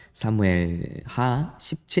사무엘하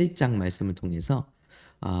 17장 말씀을 통해서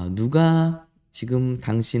누가 지금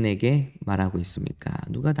당신에게 말하고 있습니까?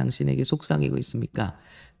 누가 당신에게 속삭이고 있습니까?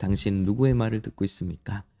 당신 누구의 말을 듣고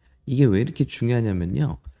있습니까? 이게 왜 이렇게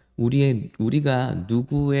중요하냐면요. 우리가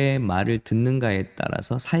누구의 말을 듣는가에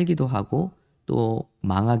따라서 살기도 하고 또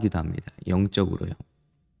망하기도 합니다. 영적으로요.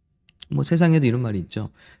 뭐 세상에도 이런 말이 있죠.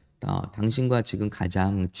 당신과 지금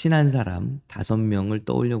가장 친한 사람 5명을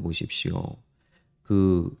떠올려 보십시오.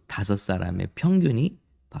 그 5사람의 평균이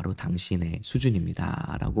바로 당신의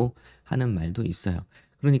수준입니다. 라고 하는 말도 있어요.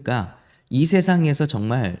 그러니까 이 세상에서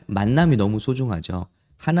정말 만남이 너무 소중하죠.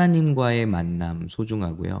 하나님과의 만남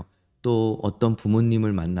소중하고요. 또 어떤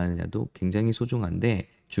부모님을 만나느냐도 굉장히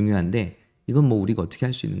중요한데 이건 뭐 우리가 어떻게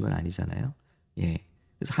할 수 있는 건 아니잖아요. 예.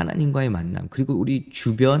 그래서 하나님과의 만남, 그리고 우리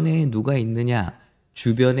주변에 누가 있느냐,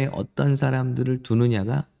 주변에 어떤 사람들을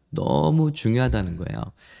두느냐가 너무 중요하다는 거예요.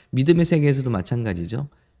 믿음의 세계에서도 마찬가지죠.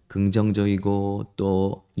 긍정적이고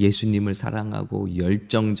또 예수님을 사랑하고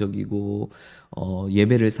열정적이고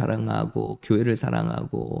예배를 사랑하고 교회를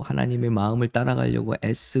사랑하고 하나님의 마음을 따라가려고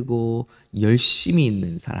애쓰고 열심히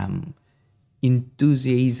있는 사람,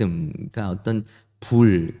 enthusiasm, 그러니까 어떤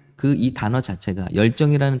이 단어 자체가,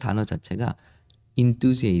 열정이라는 단어 자체가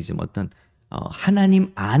enthusiasm, 어떤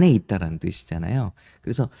하나님 안에 있다라는 뜻이잖아요.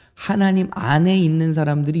 그래서 하나님 안에 있는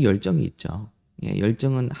사람들이 열정이 있죠. 예,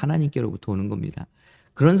 열정은 하나님께로부터 오는 겁니다.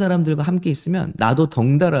 그런 사람들과 함께 있으면 나도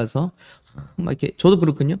덩달아서 막 이렇게, 저도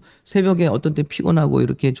그렇군요. 새벽에 어떤 때 피곤하고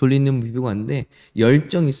이렇게 졸린 눈 비비고 왔는데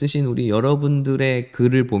열정 있으신 우리 여러분들의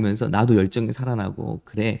글을 보면서 나도 열정이 살아나고,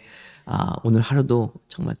 그래, 오늘 하루도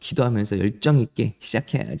정말 기도하면서 열정 있게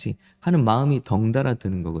시작해야지 하는 마음이 덩달아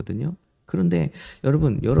드는 거거든요. 그런데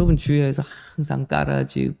여러분 주위에서 항상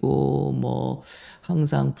깔아지고 뭐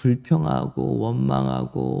항상 불평하고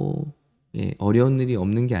원망하고, 예, 어려운 일이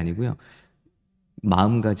없는 게 아니고요.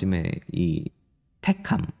 마음가짐의 이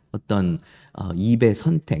택함, 어떤 입의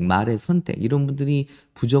선택, 말의 선택, 이런 분들이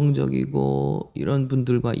부정적이고 이런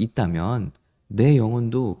분들과 있다면 내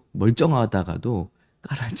영혼도 멀쩡하다가도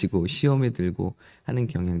깔아지고 시험에 들고 하는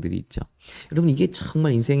경향들이 있죠. 여러분, 이게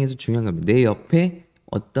정말 인생에서 중요한 겁니다. 내 옆에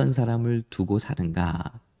어떤 사람을 두고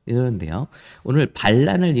사는가, 이러는데요. 오늘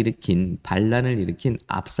반란을 일으킨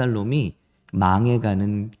압살롬이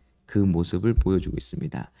망해가는 그 모습을 보여주고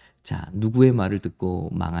있습니다. 자, 누구의 말을 듣고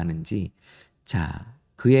망하는지. 자,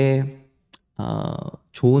 그의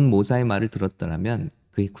좋은 모사의 말을 들었더라면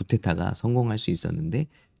그의 쿠데타가 성공할 수 있었는데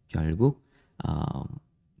결국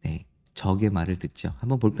적의 말을 듣죠.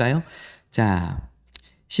 한번 볼까요? 자,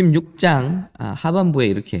 16장 하반부에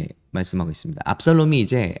이렇게 말씀하고 있습니다. 압살롬이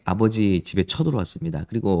이제 아버지 집에 쳐들어왔습니다.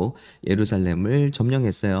 그리고 예루살렘을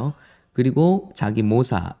점령했어요. 그리고 자기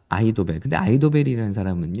모사 아히도벨. 근데 아히도벨이라는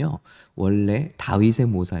사람은요, 원래 다윗의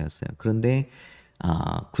모사였어요. 그런데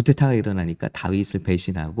쿠데타가 일어나니까 다윗을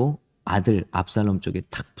배신하고 아들 압살롬 쪽에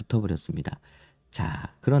탁 붙어버렸습니다.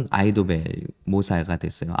 자, 그런 아히도벨 모사가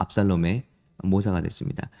됐어요. 압살롬의 모사가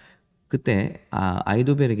됐습니다. 그때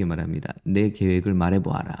아히도벨에게 말합니다. 내 계획을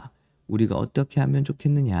말해보아라. 우리가 어떻게 하면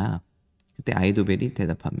좋겠느냐. 그때 아히도벨이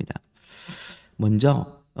대답합니다.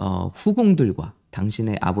 먼저 후궁들과,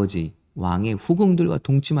 당신의 아버지 왕의 후궁들과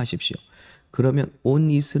동침하십시오. 그러면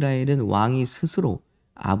온 이스라엘은 왕이 스스로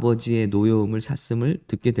아버지의 노여움을 샀음을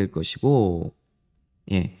듣게 될 것이고,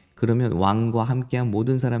 예, 그러면 왕과 함께한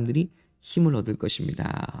모든 사람들이 힘을 얻을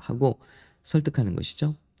것입니다. 하고 설득하는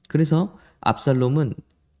것이죠. 그래서 압살롬은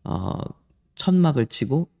천막을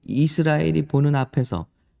치고 이스라엘이 보는 앞에서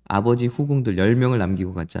아버지 후궁들 10명을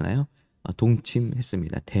남기고 갔잖아요.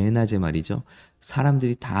 동침했습니다. 대낮에 말이죠.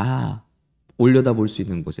 사람들이 다 올려다볼 수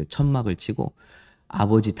있는 곳에 천막을 치고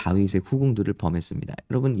아버지 다윗의 후궁들을 범했습니다.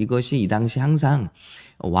 여러분, 이것이 이 당시 항상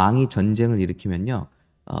왕이 전쟁을 일으키면요,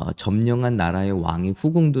 점령한 나라의 왕의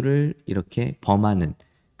후궁들을 이렇게 범하는,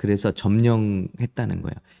 그래서 점령했다는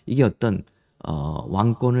거예요. 이게 어떤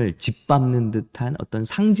왕권을 짓밟는 듯한 어떤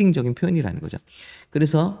상징적인 표현이라는 거죠.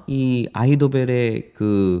 그래서 이 아히도벨의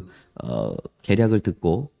계략을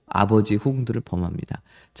듣고 아버지 후궁들을 범합니다.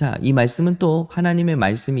 자, 이 말씀은 또 하나님의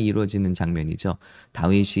말씀이 이루어지는 장면이죠.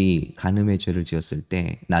 다윗이 간음의 죄를 지었을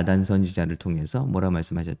때 나단 선지자를 통해서 뭐라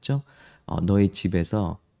말씀하셨죠? 너의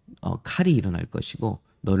집에서 칼이 일어날 것이고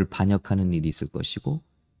너를 반역하는 일이 있을 것이고,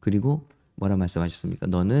 그리고 뭐라 말씀하셨습니까?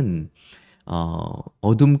 너는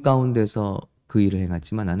어둠 가운데서 그 일을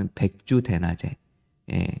행했지만 나는 백주 대낮에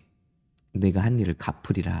내가 한 일을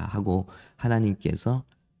갚으리라 하고 하나님께서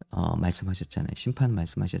말씀하셨잖아요. 심판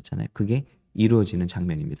말씀하셨잖아요. 그게 이루어지는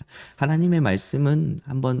장면입니다. 하나님의 말씀은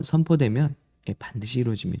한번 선포되면 반드시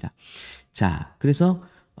이루어집니다. 자, 그래서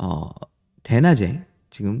대낮에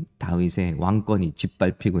지금 다윗의 왕권이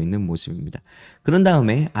짓밟히고 있는 모습입니다. 그런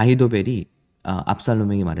다음에 아히도벨이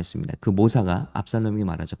압살롬에게 말했습니다. 그 모사가 압살롬에게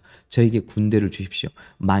말하죠. 저에게 군대를 주십시오.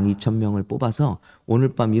 12,000명을 뽑아서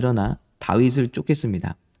오늘 밤 일어나 다윗을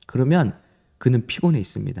쫓겠습니다. 그러면 그는 피곤해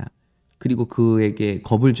있습니다. 그리고 그에게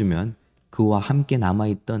겁을 주면 그와 함께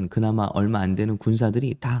남아있던 그나마 얼마 안 되는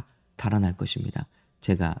군사들이 다 달아날 것입니다.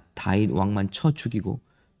 제가 다윗 왕만 쳐 죽이고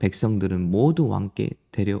백성들은 모두 왕께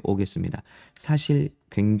데려오겠습니다. 사실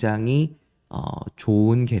굉장히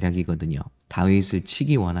좋은 계략이거든요. 다윗을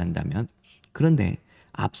치기 원한다면. 그런데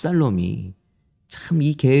압살롬이 참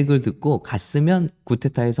이 계획을 듣고 갔으면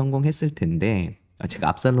구테타에 성공했을 텐데, 제가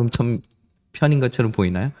압살롬 편인 것처럼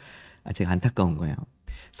보이나요? 제가 안타까운 거예요.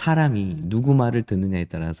 사람이 누구 말을 듣느냐에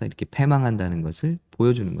따라서 이렇게 패망한다는 것을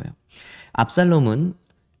보여주는 거예요. 압살롬은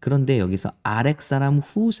그런데 여기서 아렉 사람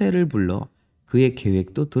후세를 불러 그의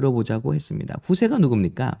계획도 들어보자고 했습니다. 후세가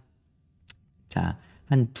누굽니까? 자,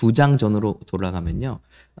 한 2장 전으로 돌아가면요.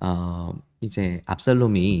 이제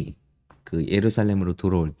압살롬이 그 예루살렘으로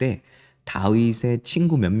들어올 때 다윗의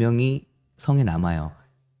친구 몇 명이 성에 남아요.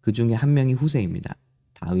 그 중에 한 명이 후세입니다.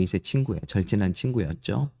 다윗의 친구예요. 절친한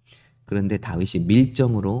친구였죠. 그런데 다윗이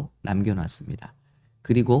밀정으로 남겨놨습니다.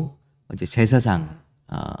 그리고 이제 제사장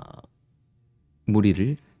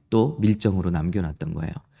무리를 또 밀정으로 남겨놨던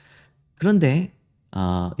거예요. 그런데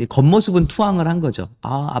겉모습은 투항을 한 거죠.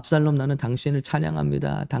 압살롬 나는 당신을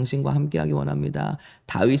찬양합니다. 당신과 함께하기 원합니다.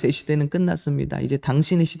 다윗의 시대는 끝났습니다. 이제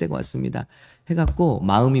당신의 시대가 왔습니다. 해갖고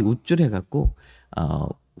마음이 우쭐해갖고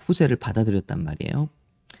후세를 받아들였단 말이에요.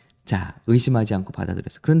 자, 의심하지 않고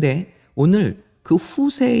받아들였어. 그런데 오늘 그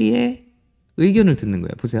후세의 의견을 듣는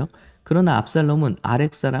거예요. 보세요. 그러나 압살롬은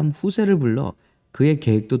아렉 사람 후세를 불러 그의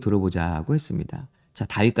계획도 들어보자고 했습니다. 자,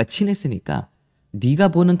 다윗과 친했으니까 네가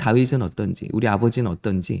보는 다윗은 어떤지, 우리 아버지는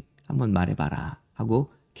어떤지 한번 말해봐라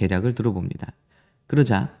하고 계략을 들어봅니다.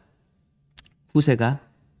 그러자 후세가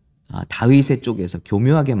다윗의 쪽에서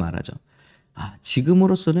교묘하게 말하죠.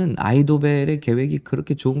 지금으로서는 아히도벨의 계획이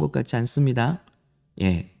그렇게 좋은 것 같지 않습니다.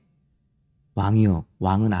 예, 왕이요,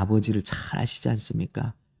 왕은 아버지를 잘 아시지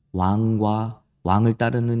않습니까? 왕과 왕을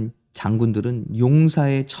따르는 장군들은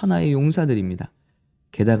용사의 천하의 용사들입니다.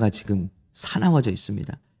 게다가 지금 사나워져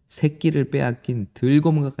있습니다. 새끼를 빼앗긴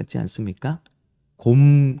들곰과 같지 않습니까?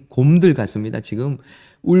 곰들 같습니다. 지금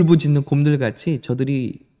울부짖는 곰들 같이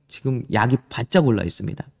저들이 지금 약이 바짝 올라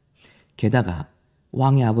있습니다. 게다가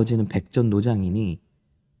왕의 아버지는 백전노장이니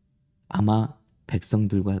아마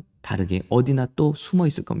백성들과 다르게 어디나 또 숨어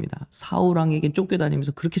있을 겁니다. 사울 왕에게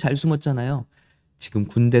쫓겨다니면서 그렇게 잘 숨었잖아요. 지금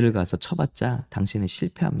군대를 가서 쳐봤자 당신은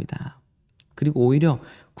실패합니다. 그리고 오히려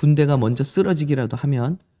군대가 먼저 쓰러지기라도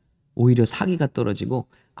하면 오히려 사기가 떨어지고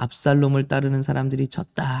압살롬을 따르는 사람들이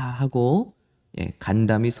졌다 하고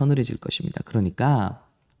간담이 서늘해질 것입니다. 그러니까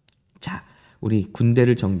자, 우리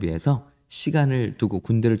군대를 정비해서 시간을 두고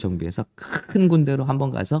군대를 정비해서 큰 군대로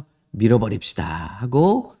한번 가서 밀어버립시다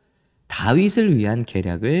하고 다윗을 위한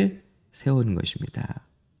계략을 세우는 것입니다.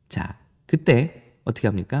 자, 그때 어떻게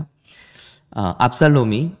합니까?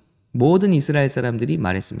 압살롬이 모든 이스라엘 사람들이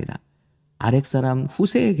말했습니다. 아렉 사람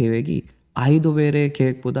후세의 계획이 아히도벨의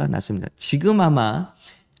계획보다 낫습니다. 지금 아마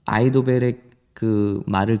아히도벨의 그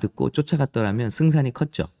말을 듣고 쫓아갔더라면 승산이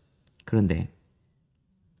컸죠. 그런데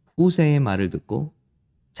후세의 말을 듣고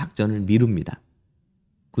작전을 미룹니다.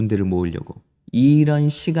 군대를 모으려고. 이런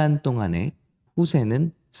시간 동안에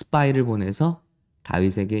후세는 스파이를 보내서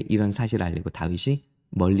다윗에게 이런 사실을 알리고 다윗이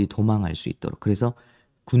멀리 도망할 수 있도록, 그래서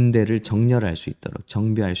군대를 정렬할 수 있도록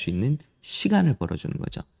정비할 수 있는 시간을 벌어주는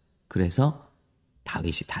거죠. 그래서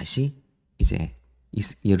다윗이 다시 이제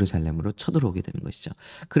예루살렘으로 쳐들어오게 되는 것이죠.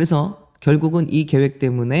 그래서 결국은 이 계획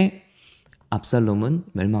때문에 압살롬은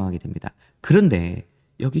멸망하게 됩니다. 그런데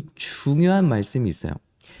여기 중요한 말씀이 있어요.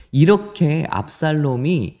 이렇게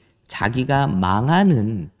압살롬이 자기가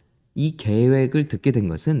망하는 이 계획을 듣게 된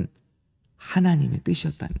것은 하나님의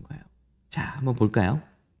뜻이었다는 거예요. 자, 한번 볼까요?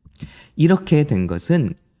 이렇게 된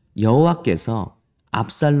것은 여호와께서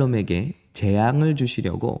압살롬에게 재앙을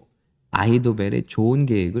주시려고 아히도벨의 좋은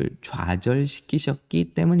계획을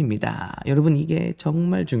좌절시키셨기 때문입니다. 여러분, 이게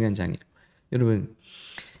정말 중요한 장이에요. 여러분,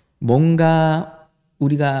 뭔가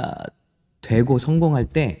우리가 되고 성공할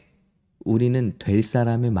때 우리는 될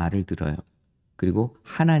사람의 말을 들어요. 그리고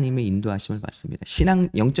하나님의 인도하심을 받습니다. 신앙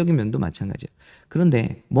영적인 면도 마찬가지예요.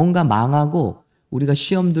 그런데 뭔가 망하고 우리가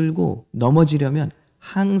시험 들고 넘어지려면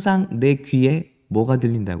항상 내 귀에 뭐가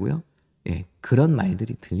들린다고요? 그런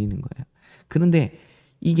말들이 들리는 거예요. 그런데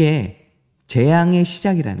이게 재앙의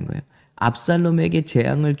시작이라는 거예요. 압살롬에게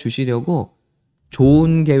재앙을 주시려고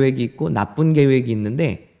좋은 계획이 있고 나쁜 계획이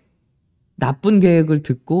있는데 나쁜 계획을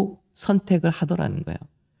듣고 선택을 하더라는 거예요.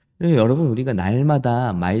 여러분, 우리가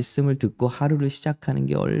날마다 말씀을 듣고 하루를 시작하는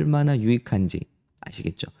게 얼마나 유익한지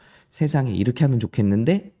아시겠죠? 세상에 이렇게 하면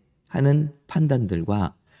좋겠는데 하는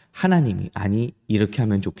판단들과 하나님이 아니 이렇게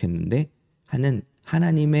하면 좋겠는데 하는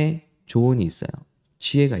하나님의 조언이 있어요.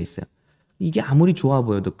 지혜가 있어요. 이게 아무리 좋아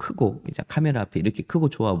보여도 크고 이제 카메라 앞에 이렇게 크고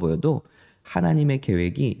좋아 보여도 하나님의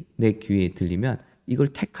계획이 내 귀에 들리면 이걸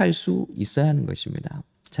택할 수 있어야 하는 것입니다.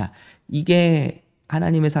 자, 이게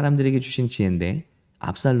하나님의 사람들에게 주신 지혜인데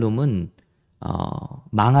압살롬은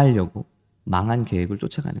망하려고 망한 계획을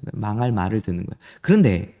쫓아가는 거예요. 망할 말을 듣는 거예요.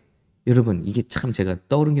 그런데 여러분, 이게 참 제가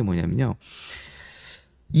떠오른 게 뭐냐면요.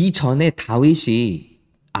 이전에 다윗이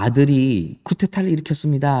아들이 쿠데타를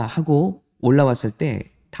일으켰습니다 하고 올라왔을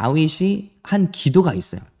때 다윗이 한 기도가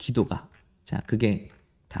있어요. 기도가. 자, 그게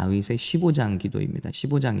다윗의 15장 기도입니다.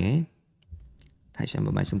 15장에 다시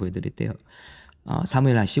한번 말씀 보여드릴게요.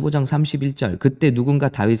 사무엘하 15장 31절. 그때 누군가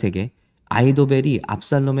다윗에게 아히도벨이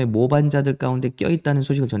압살롬의 모반자들 가운데 껴있다는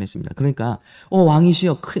소식을 전했습니다. 그러니까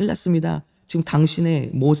왕이시여 큰일 났습니다. 지금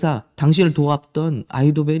당신의 모사, 당신을 도왔던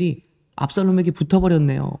아히도벨이 압살롬에게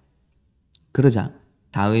붙어버렸네요. 그러자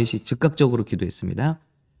다윗이 즉각적으로 기도했습니다.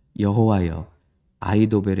 여호와여,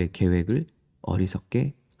 아히도벨의 계획을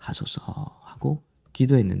어리석게 하소서 하고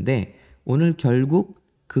기도했는데 오늘 결국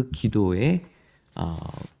그 기도의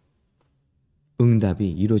응답이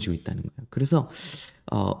이루어지고 있다는 거예요. 그래서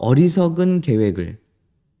어리석은 계획을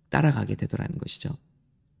따라가게 되더라는 것이죠.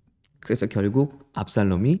 그래서 결국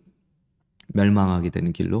압살롬이 멸망하게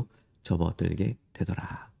되는 길로 접어들게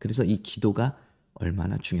되더라. 그래서 이 기도가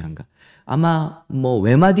얼마나 중요한가. 아마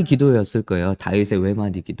외마디 기도였을 거예요. 다윗의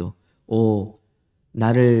외마디 기도.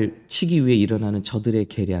 나를 치기 위해 일어나는 저들의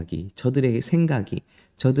계략이, 저들의 생각이,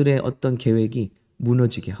 저들의 어떤 계획이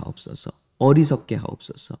무너지게 하옵소서. 어리석게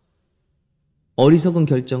하옵소서. 어리석은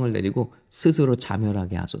결정을 내리고 스스로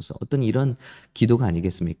자멸하게 하소서. 어떤 이런 기도가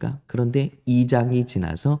아니겠습니까? 그런데 2장이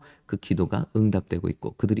지나서 그 기도가 응답되고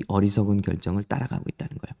있고 그들이 어리석은 결정을 따라가고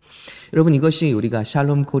있다는 거예요. 여러분, 이것이 우리가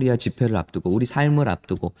샬롬 코리아 집회를 앞두고 우리 삶을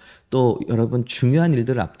앞두고 또 여러분 중요한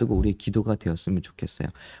일들을 앞두고 우리의 기도가 되었으면 좋겠어요.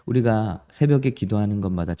 우리가 새벽에 기도하는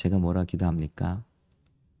것마다 제가 뭐라 기도합니까?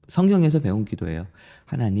 성경에서 배운 기도예요.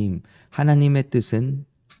 하나님, 하나님의 뜻은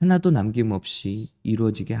하나도 남김없이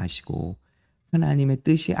이루어지게 하시고 하나님의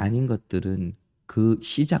뜻이 아닌 것들은 그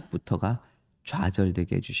시작부터가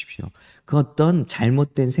좌절되게 해주십시오. 그 어떤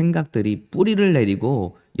잘못된 생각들이 뿌리를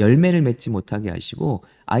내리고 열매를 맺지 못하게 하시고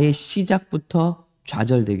아예 시작부터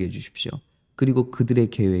좌절되게 해주십시오. 그리고 그들의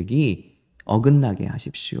계획이 어긋나게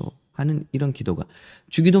하십시오 하는 이런 기도가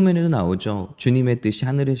주기도문에도 나오죠. 주님의 뜻이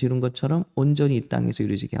하늘에서 이룬 것처럼 온전히 이 땅에서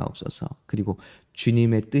이루어지게 하옵소서. 그리고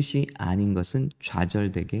주님의 뜻이 아닌 것은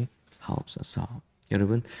좌절되게 하옵소서.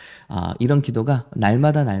 여러분, 이런 기도가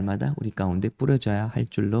날마다 우리 가운데 뿌려져야 할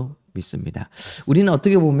줄로 믿습니다. 우리는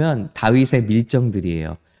어떻게 보면 다윗의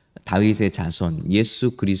밀정들이에요. 다윗의 자손,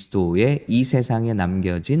 예수 그리스도의 이 세상에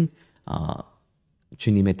남겨진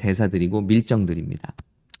주님의 대사들이고 밀정들입니다.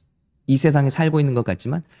 이 세상에 살고 있는 것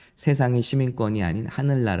같지만 세상의 시민권이 아닌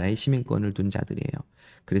하늘나라의 시민권을 둔 자들이에요.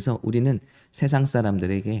 그래서 우리는 세상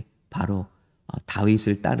사람들에게 바로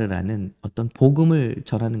다윗을 따르라는 어떤 복음을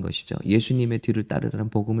전하는 것이죠. 예수님의 뒤를 따르라는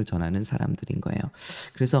복음을 전하는 사람들인 거예요.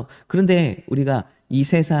 그래서 그런데 우리가 이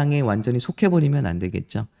세상에 완전히 속해버리면 안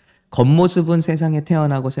되겠죠. 겉모습은 세상에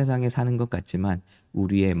태어나고 세상에 사는 것 같지만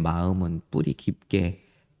우리의 마음은 뿌리 깊게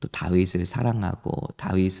또 다윗을 사랑하고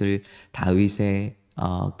다윗의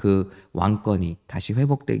그 왕권이 다시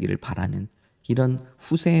회복되기를 바라는 이런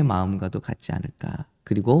후세의 마음과도 같지 않을까.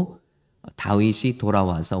 그리고 다윗이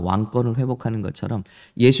돌아와서 왕권을 회복하는 것처럼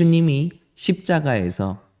예수님이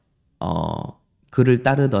십자가에서 그를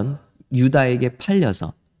따르던 유다에게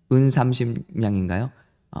팔려서 은 30냥인가요?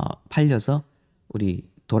 팔려서 우리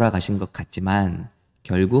돌아가신 것 같지만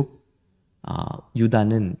결국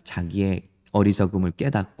유다는 자기의 어리석음을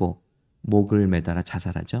깨닫고 목을 매달아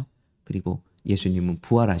자살하죠. 그리고 예수님은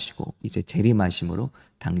부활하시고 이제 재림하심으로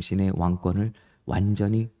당신의 왕권을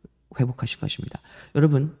완전히 회복하실 것입니다.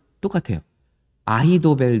 여러분, 똑같아요.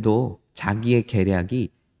 아히도벨도 자기의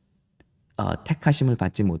계략이 택하심을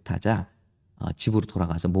받지 못하자 집으로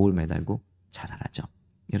돌아가서 목을 매달고 자살하죠.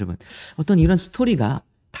 여러분, 어떤 이런 스토리가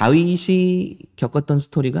다윗이 겪었던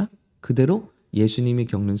스토리가 그대로 예수님이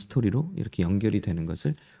겪는 스토리로 이렇게 연결이 되는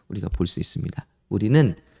것을 우리가 볼 수 있습니다.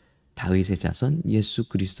 우리는 다윗의 자손 예수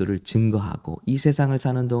그리스도를 증거하고 이 세상을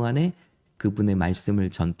사는 동안에 그분의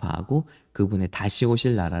말씀을 전파하고 그분의 다시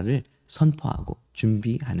오실 나라를 선포하고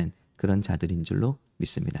준비하는 그런 자들인 줄로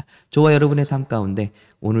믿습니다. 저와 여러분의 삶 가운데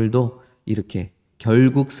오늘도 이렇게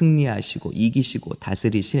결국 승리하시고 이기시고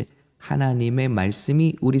다스리실 하나님의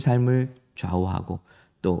말씀이 우리 삶을 좌우하고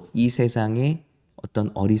또 이 세상에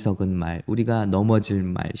어떤 어리석은 말, 우리가 넘어질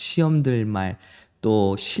말, 시험 들 말,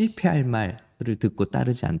 또 실패할 말을 듣고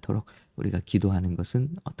따르지 않도록 우리가 기도하는 것은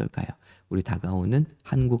어떨까요? 우리 다가오는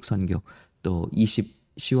한국 선교, 또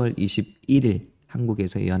 10월 21일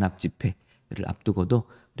한국에서의 연합 집회를 앞두고도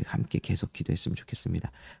우리가 함께 계속 기도했으면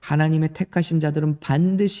좋겠습니다. 하나님의 택하신 자들은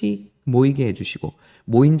반드시 모이게 해주시고,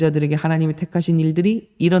 모인 자들에게 하나님의 택하신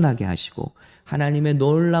일들이 일어나게 하시고, 하나님의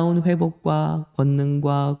놀라운 회복과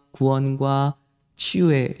권능과 구원과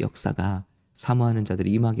치유의 역사가 사모하는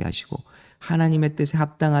자들이 임하게 하시고, 하나님의 뜻에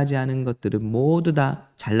합당하지 않은 것들은 모두 다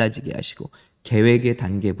잘라지게 하시고, 계획의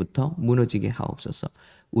단계부터 무너지게 하옵소서.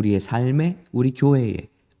 우리의 삶에, 우리 교회에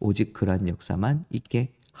오직 그런 역사만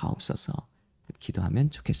있게 하옵소서. 기도하면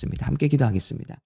좋겠습니다. 함께 기도하겠습니다.